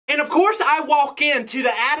And of course I walk into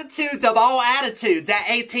the attitudes of all attitudes at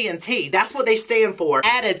AT&T. That's what they stand for.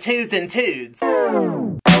 Attitudes and tudes.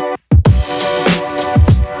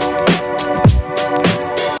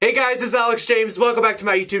 Hey guys, it's Alx James. Welcome back to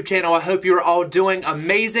my YouTube channel. I hope you're all doing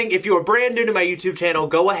amazing. If you are brand new to my YouTube channel,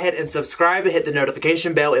 go ahead and subscribe and hit the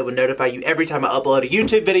notification bell. It will notify you every time I upload a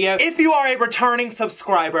YouTube video. If you are a returning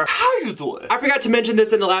subscriber, how you doing? I forgot to mention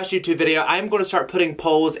this in the last YouTube video. I'm going to start putting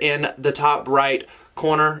polls in the top right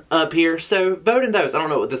corner up here, so vote in those. I don't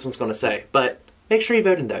know what this one's going to say, but make sure you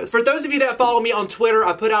vote in those. For those of you that follow me on Twitter,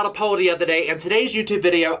 I put out a poll the other day, and today's YouTube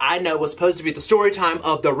video, I know, was supposed to be the story time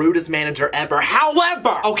of the rudest manager ever.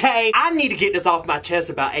 However, okay, I need to get this off my chest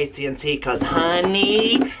about AT&T, because,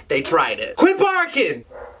 honey, they tried it. Quit barking!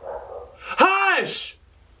 Hush!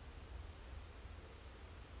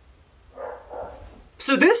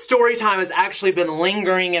 So this story time has actually been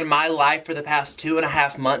lingering in my life for the past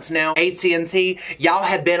 2.5 months now. AT&T, y'all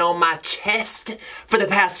have been on my chest for the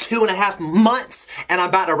past 2.5 months, and I'm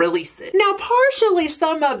about to release it. Now, partially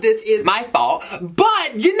some of this is my fault,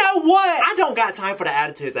 but you know what? I don't got time for the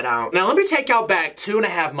attitudes, I don't. Now, let me take y'all back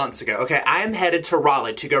 2.5 months ago, okay? I am headed to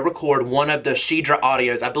Raleigh to go record one of the Shedra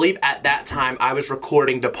audios. I believe at that time I was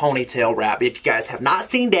recording the ponytail rap. If you guys have not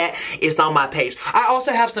seen that, it's on my page. I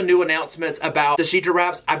also have some new announcements about the Shedra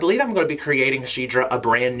raps. I believe I'm going to be creating Shedra a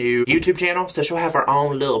brand new YouTube channel, so she'll have her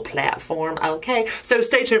own little platform, okay? So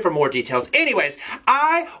stay tuned for more details. Anyways,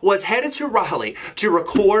 I was headed to Raleigh to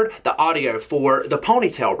record the audio for the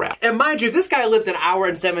ponytail rap. And mind you, this guy lives an hour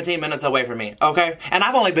and 17 minutes away from me, okay? And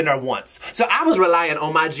I've only been there once. So I was relying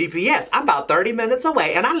on my GPS. I'm about 30 minutes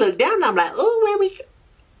away, and I look down and I'm like, oh, where we...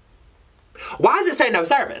 Why does it say no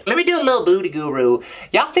service? Let me do a little booty guru.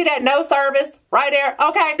 Y'all see that no service right there?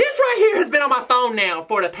 Okay. This right here has been on my phone now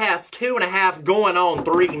for the past 2.5 going on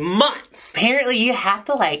 3 months. Apparently you have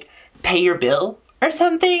to like pay your bill or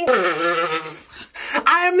something.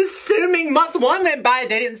 I am assuming month 1 went by,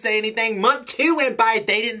 they didn't say anything. Month 2 went by,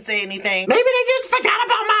 they didn't say anything. Maybe they just forgot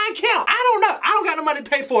about my account. I don't know. I don't got no money to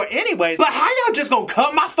pay for it anyways. But how y'all just gonna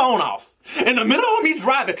cut my phone off in the middle of me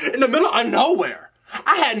driving, in the middle of nowhere?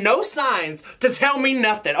 I had no signs to tell me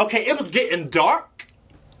nothing. Okay, it was getting dark.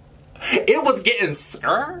 It was getting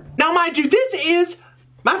scared. Now, mind you, this is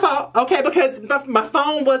my fault, okay, because my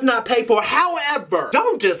phone was not paid for. However,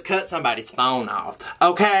 don't just cut somebody's phone off,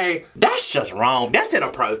 okay? That's just wrong. That's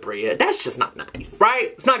inappropriate. That's just not nice,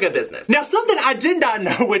 right? It's not good business. Now, something I did not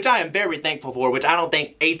know, which I am very thankful for, which I don't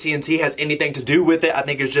think AT&T has anything to do with it. I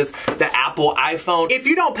think it's just the Apple iPhone. If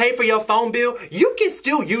you don't pay for your phone bill, you can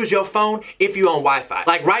still use your phone if you're on Wi-Fi.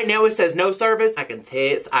 Like right now, it says no service. I can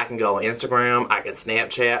text, I can go on Instagram, I can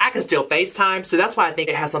Snapchat, I can still FaceTime. So that's why I think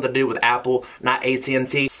it has something to do with Apple, not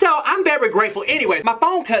AT&T. So I'm very grateful. Anyways, my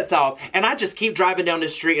phone cuts off and I just keep driving down the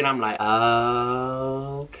street and I'm like,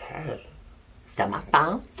 okay. So my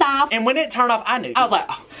phone's off. And when it turned off, I knew. I was like,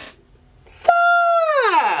 oh.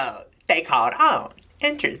 So they called on.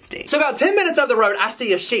 Interesting. So about 10 minutes up the road, I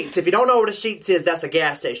see a Sheetz. If you don't know what a Sheetz is, that's a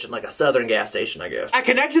gas station, like a southern gas station, I guess. I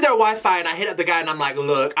connected their Wi-Fi and I hit up the guy and I'm like,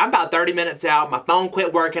 look, I'm about 30 minutes out. My phone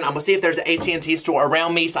quit working. I'm gonna see if there's an AT&T store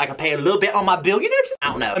around me so I can pay a little bit on my bill. You know, just, I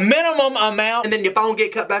don't know, a minimum amount, and then your phone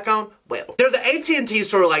get cut back on. Well, there's an AT&T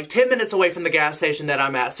store like 10 minutes away from the gas station that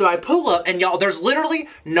I'm at. So I pull up and y'all, there's literally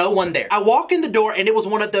no one there. I walk in the door and it was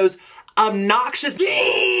one of those obnoxious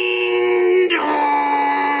ding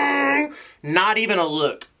dong, not even a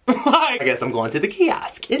look. I guess I'm going to the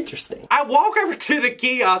kiosk. Interesting. I walk over to the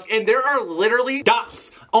kiosk and there are literally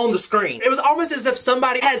dots on the screen. It was almost as if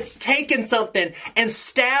somebody has taken something and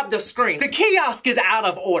stabbed the screen. The kiosk is out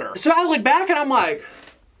of order. So I look back and I'm like,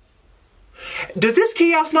 does this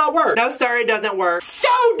kiosk not work? No, sir, it doesn't work. So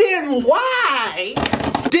then why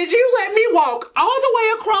did you let me walk all the way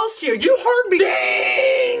across here? You heard me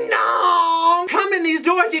ding dong come in these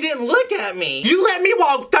doors. You didn't look at me. You let me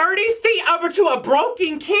walk 30 feet over to a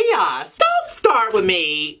broken kiosk. Don't start with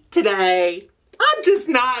me today. I'm just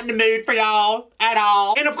not in the mood for y'all at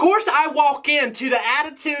all. And of course I walk into the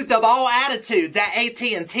attitudes of all attitudes at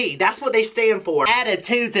AT&T. That's what they stand for.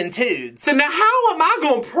 Attitudes and tudes. So now how am I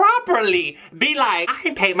gonna properly be like, I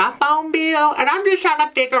can pay my phone bill and I'm just trying to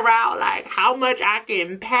figure out like how much I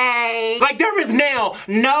can pay. Like there is now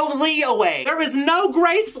no leeway. There is no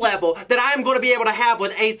grace level that I am gonna be able to have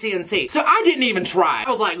with AT&T. So I didn't even try. I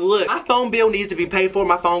was like, look, my phone bill needs to be paid for.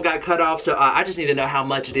 My phone got cut off, so I just need to know how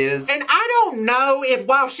much it is. And I don't know if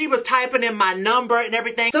while she was typing in my number and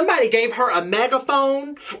everything, somebody gave her a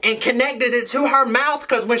megaphone and connected it to her mouth,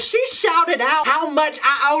 because when she shouted out how much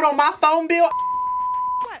I owed on my phone bill,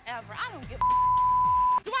 whatever, I don't give a.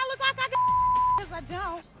 Do I look like I get? Because I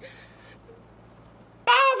don't.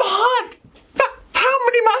 500. How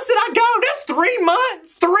many months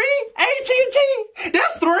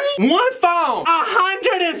One phone,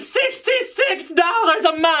 $166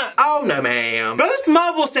 a month. Oh no, ma'am. Boost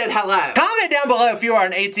Mobile said hello. Comment down below if you are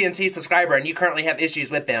an AT&T subscriber and you currently have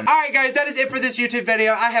issues with them. Alright guys, that is it for this YouTube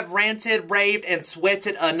video. I have ranted, raved, and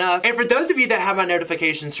sweated enough. And for those of you that have my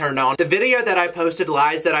notifications turned on, the video that I posted,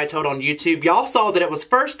 Lies That I Told on YouTube, y'all saw that it was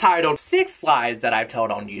first titled 6 Lies That I've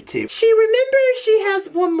Told on YouTube. She remembers she has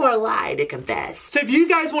one more lie to confess. So if you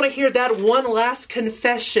guys want to hear that one last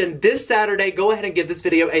confession this Saturday, go ahead and give this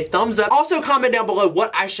video a thumbs up. Also comment down below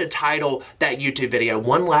what I should title that YouTube video.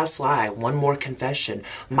 One last lie, one more confession,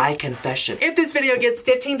 my confession. If this video gets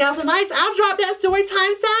 15,000 likes, I'll drop that story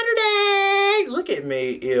time Saturday. Look at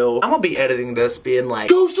me, ew. I'm gonna be editing this being like,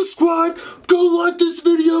 go subscribe, go like this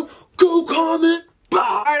video, go comment.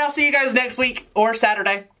 All right, I'll see you guys next week or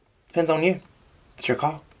Saturday. Depends on you. It's your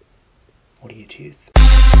call. What do you choose?